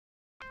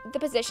The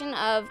position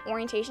of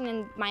orientation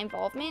and my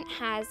involvement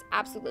has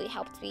absolutely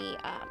helped me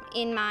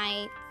in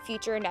my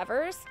future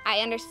endeavors. I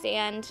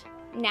understand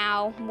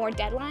now more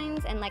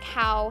deadlines and like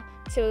how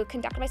to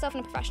conduct myself in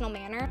a professional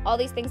manner. All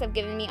these things have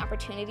given me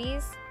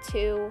opportunities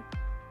to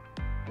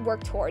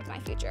work towards my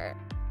future.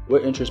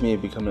 What interests me in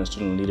becoming a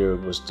student leader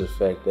was the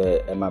fact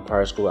that at my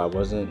prior school I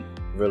wasn't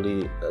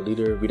really a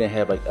leader. We didn't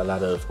have like a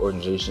lot of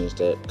organizations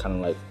that kind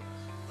of like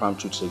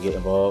prompt you to get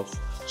involved.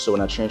 So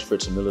when I transferred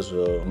to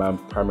Millersville, my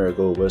primary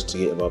goal was to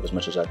get involved as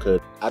much as I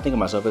could. I think of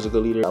myself as a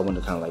good leader. I want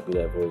to kind of like be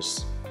that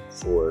voice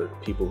for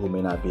people who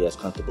may not be as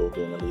comfortable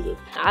being a leader.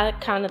 I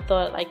kind of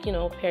thought like,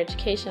 peer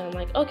education, I'm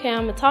like, okay,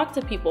 I'm gonna talk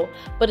to people,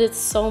 but it's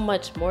so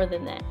much more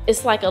than that.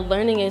 It's like a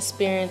learning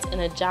experience and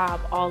a job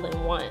all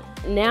in one.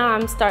 Now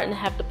I'm starting to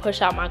have to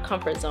push out my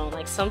comfort zone.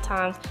 Like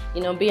sometimes,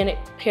 being a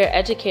peer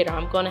educator,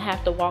 I'm gonna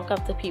have to walk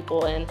up to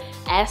people and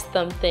ask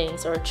them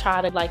things or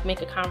try to like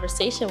make a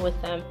conversation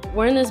with them.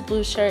 Wearing this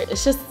blue shirt,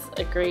 it's just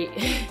a great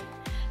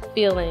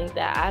feeling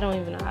that I don't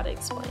even know how to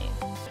explain.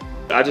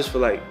 I just feel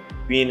like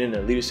being in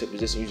a leadership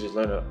position, you just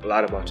learn a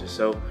lot about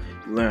yourself.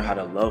 You learn how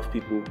to love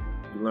people.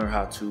 You learn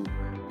how to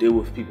deal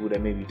with people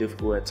that may be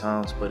difficult at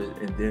times,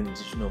 and then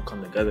just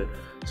come together.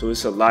 So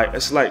it's a lot.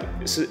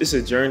 It's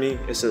a journey.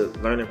 It's a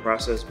learning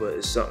process, but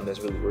it's something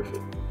that's really worth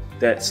it.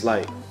 That's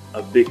like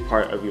a big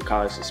part of your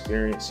college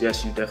experience.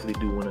 Yes, you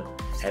definitely do want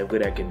to have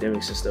good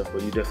academics and stuff,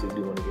 but you definitely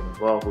do want to get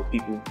involved with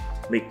people,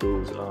 make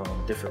those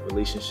different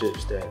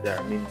relationships that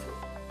are meaningful.